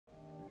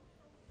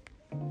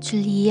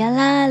Julia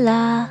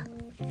Lala.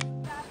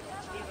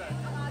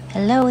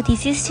 Hello,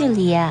 this is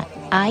Julia.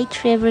 I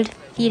traveled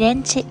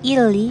Firenze,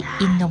 Italy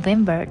in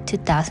November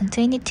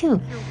 2022.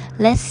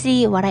 Let's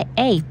see what I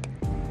ate.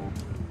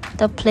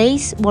 The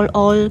place were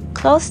all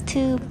close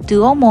to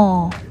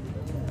Duomo.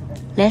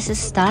 Let's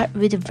start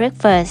with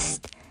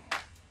breakfast.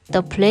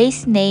 The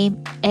place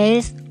name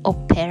is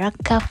Opera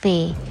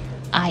Cafe.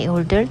 I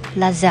ordered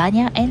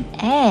lasagna and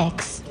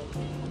eggs.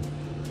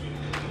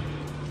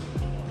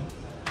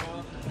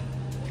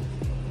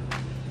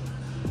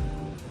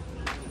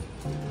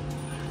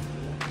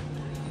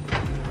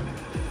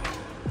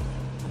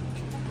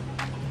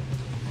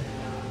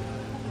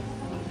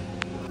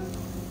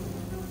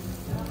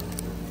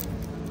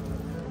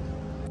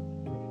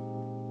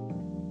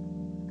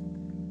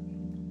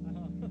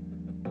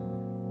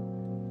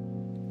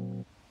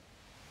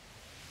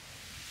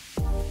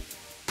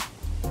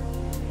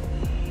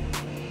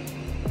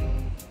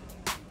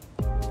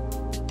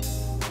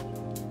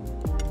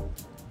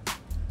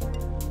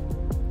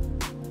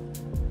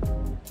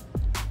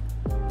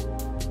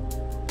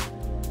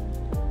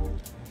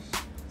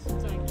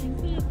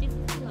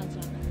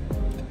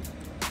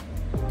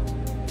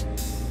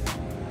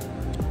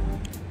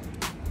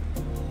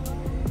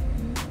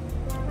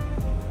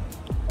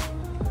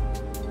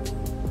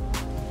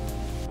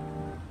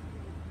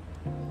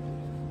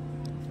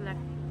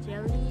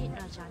 jelly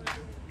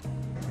lasagna.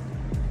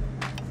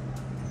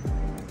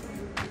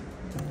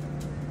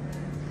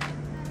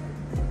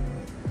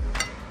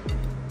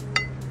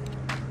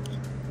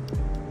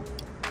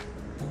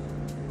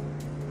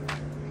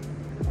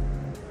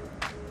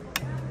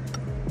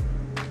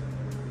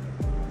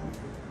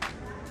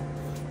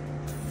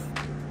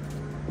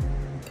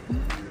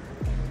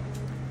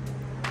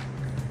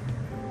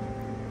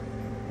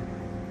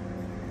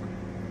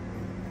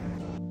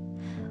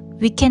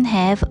 We can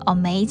have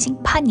amazing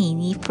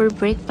panini for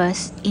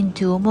breakfast in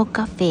Duomo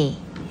Cafe.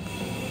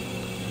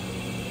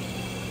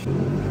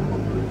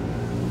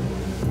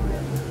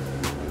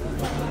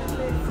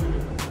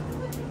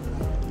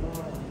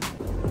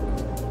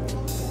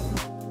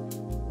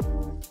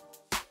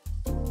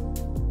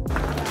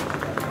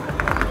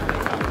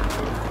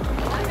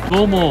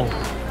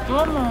 Duomo.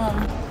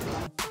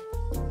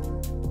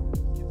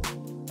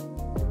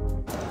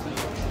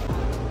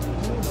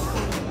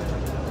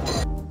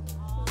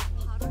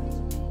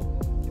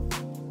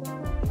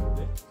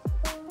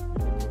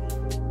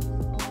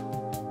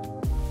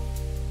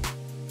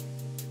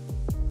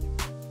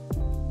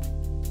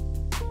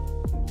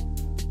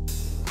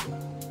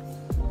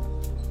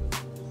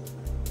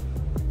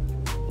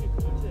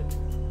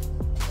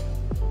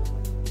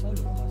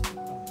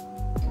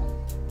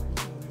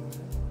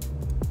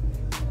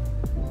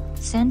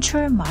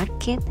 Central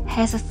Market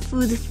has a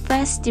food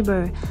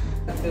festival,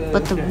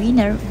 but the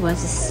winner was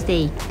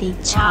steak. They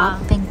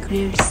chop and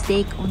grill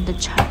steak on the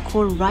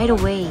charcoal right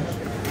away.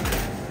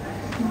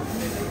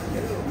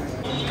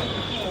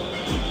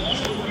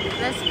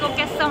 Let's go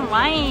get some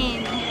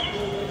wine.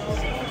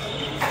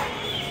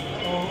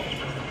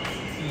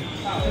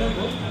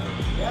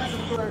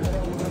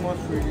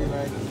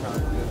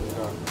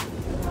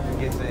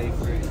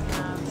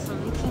 So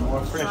we can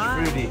More fresh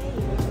try. fruity.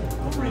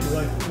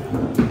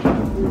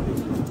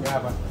 Yeah,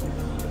 but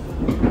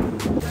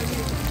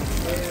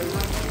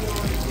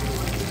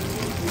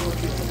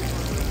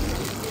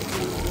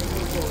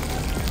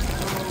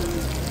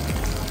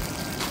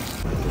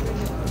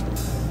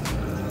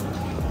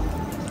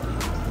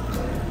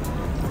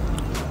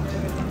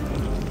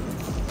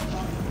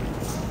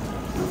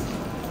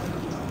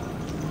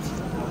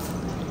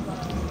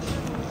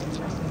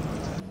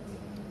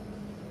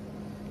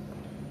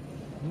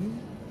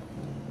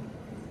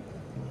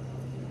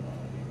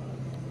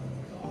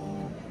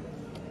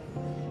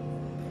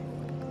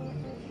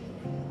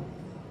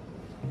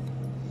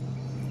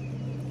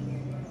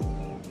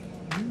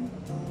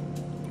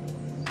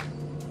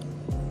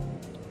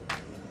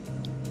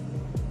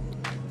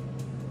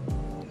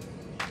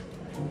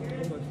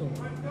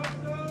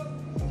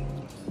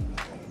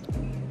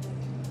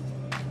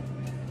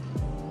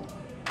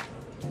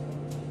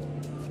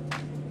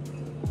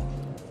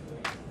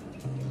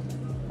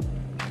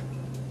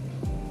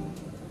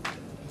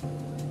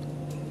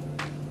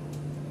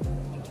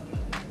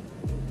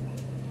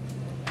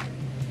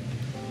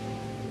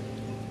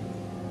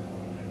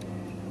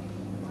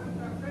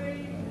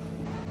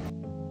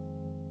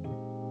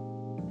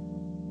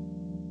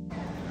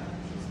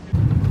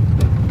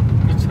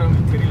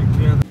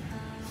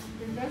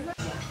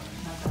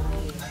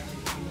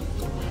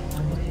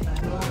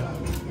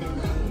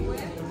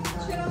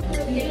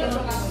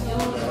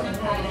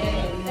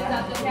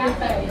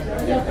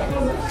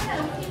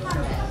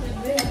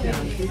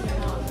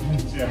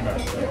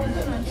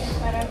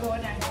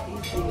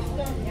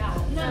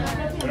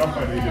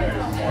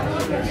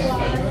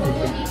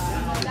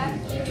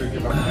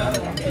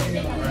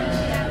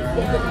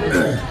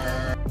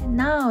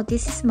Now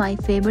this is my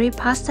favorite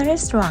pasta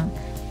restaurant,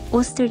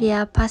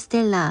 Osteria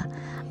Pastella.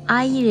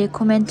 I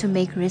recommend to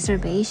make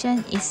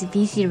reservation. It's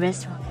busy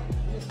restaurant.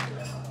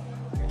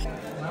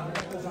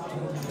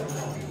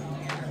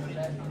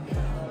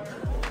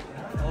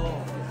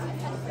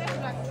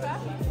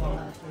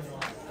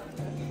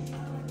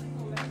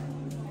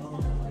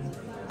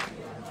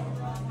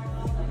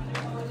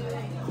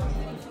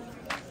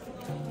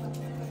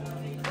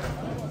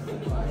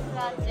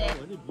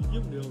 완전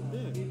미디엄 레어인데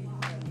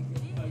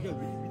이게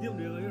미디엄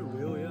레어가 아니라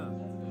레어야.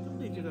 좀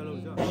더 인기 잘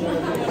나오죠.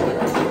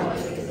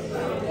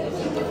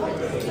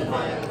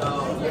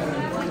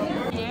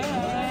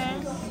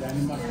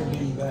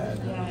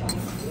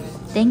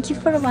 Thank you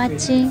for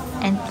watching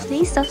and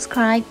please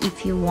subscribe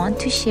if you want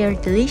to share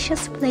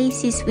delicious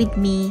places with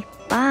me.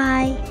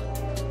 Bye!